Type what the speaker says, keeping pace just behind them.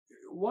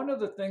one of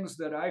the things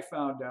that I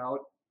found out,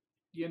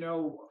 you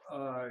know,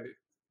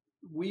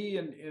 we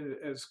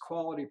as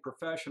quality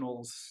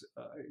professionals,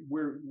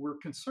 we're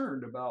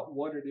concerned about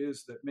what it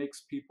is that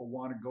makes people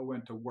want to go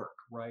into work,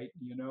 right?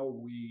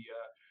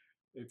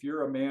 If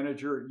you're a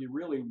manager,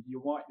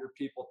 you want your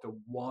people to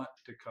want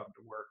to come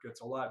to work.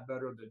 It's a lot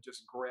better than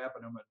just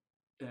grabbing them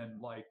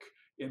and like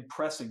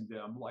impressing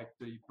them like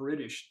the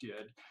British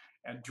did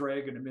and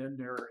dragging them in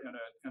there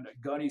in a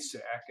gunny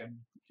sack and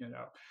you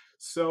know.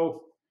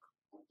 So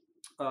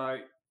uh,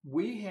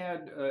 we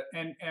had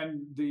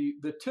and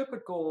the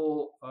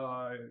typical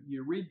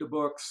you read the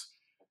books.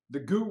 The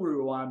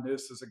guru on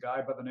this is a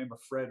guy by the name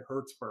of Fred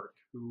Hertzberg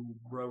who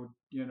wrote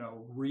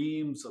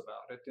reams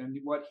about it. And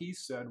what he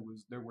said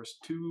was there was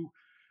two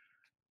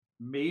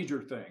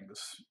major things.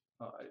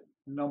 Uh,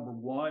 Number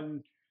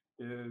one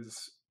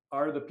is,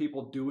 are the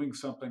people doing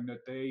something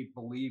that they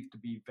believe to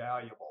be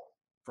valuable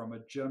from a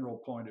general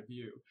point of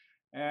view?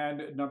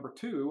 And number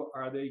two,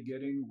 are they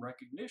getting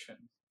recognition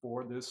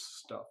for this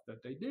stuff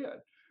that they did?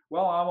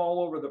 Well, I'm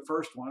all over the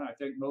first one. I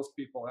think most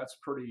people, that's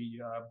pretty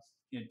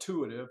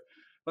intuitive.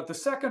 But the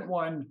second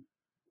one,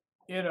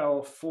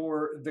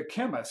 for the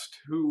chemist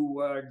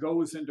who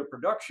goes into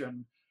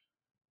production,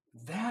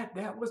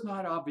 that was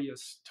not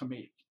obvious to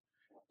me.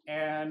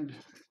 And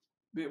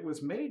it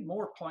was made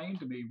more plain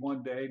to me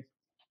one day.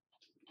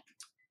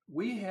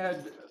 We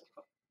had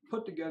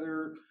put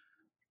together,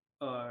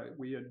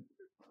 we had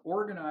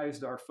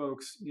organized our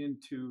folks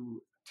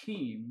into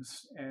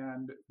teams,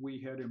 and we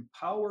had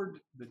empowered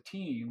the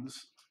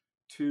teams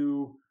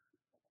to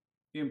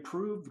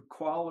improve the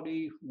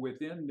quality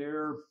within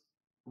their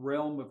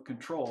realm of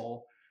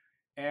control.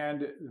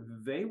 And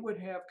they would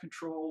have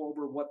control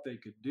over what they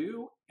could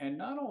do. And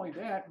not only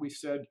that, we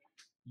said,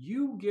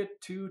 you get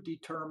to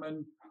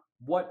determine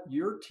what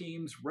your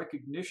team's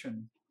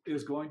recognition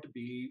is going to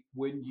be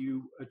when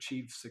you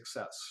achieve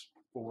success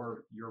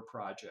for your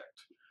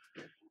project.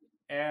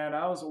 And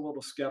I was a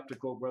little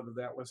skeptical whether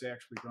that was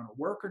actually going to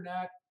work or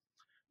not,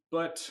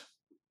 but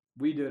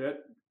we did it.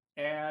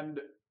 And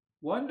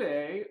one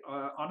day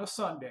on a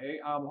Sunday,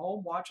 I'm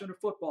home watching a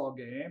football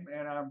game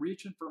and I'm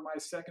reaching for my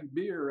second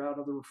beer out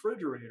of the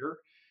refrigerator,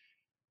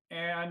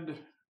 and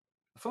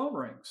the phone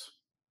rings.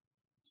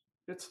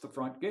 It's the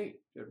front gate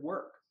at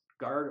work,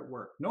 guard at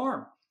work.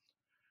 Norm,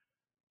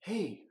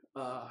 hey,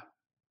 I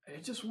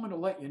just want to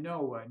let you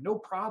know, no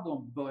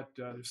problem, but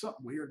there's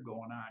something weird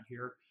going on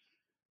here.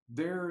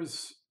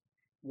 There's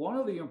one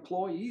of the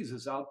employees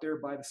is out there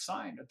by the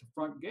sign at the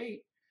front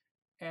gate,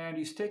 and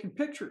he's taking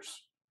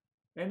pictures,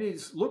 and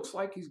he's looks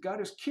like he's got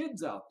his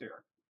kids out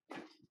there.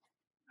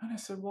 And I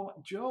said, well,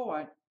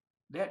 Joe,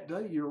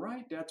 you're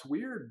right, that's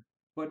weird,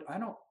 but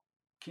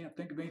can't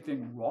think of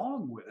anything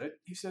wrong with it.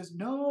 He says,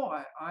 no,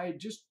 I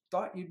just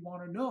thought you'd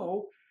want to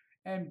know.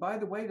 And by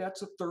the way, that's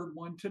the third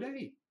one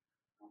today.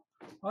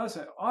 I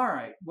said, all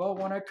right, well,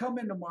 when I come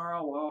in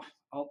tomorrow, well,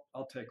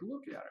 I'll take a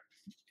look at it.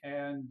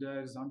 And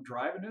as I'm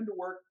driving into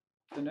work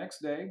the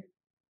next day,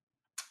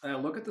 I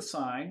look at the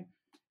sign,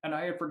 and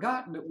I had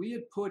forgotten that we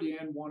had put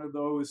in one of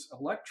those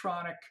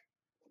electronic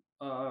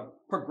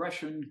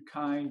progression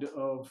kind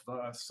of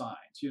signs,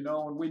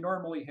 and we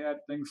normally had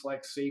things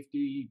like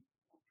safety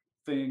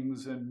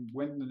things and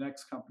when the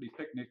next company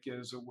picnic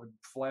is, it would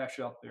flash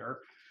up there.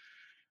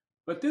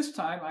 But this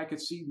time I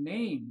could see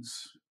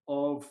names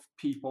of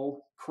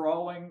people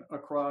crawling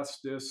across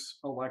this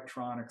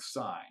electronic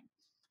sign.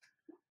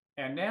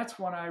 And that's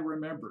when I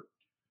remembered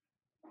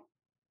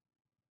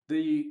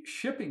the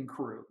shipping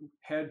crew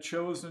had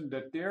chosen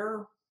that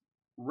their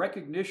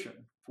recognition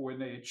for when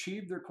they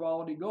achieved their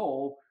quality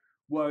goal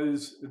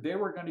was they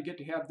were going to get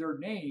to have their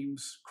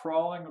names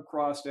crawling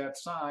across that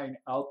sign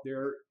out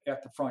there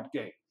at the front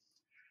gate.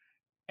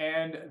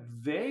 And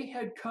they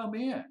had come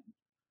in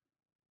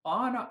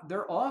on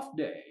their off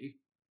day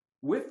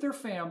with their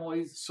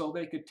families so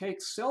they could take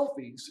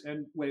selfies,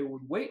 and they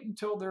would wait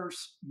until their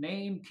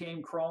name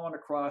came crawling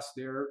across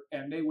there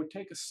and they would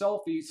take a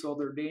selfie so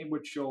their name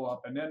would show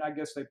up, and then I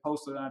guess they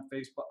posted on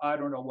Facebook. I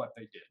don't know what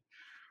they did,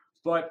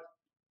 but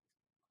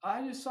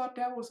I just thought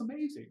that was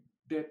amazing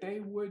that they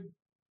would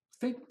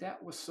think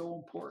that was so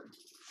important.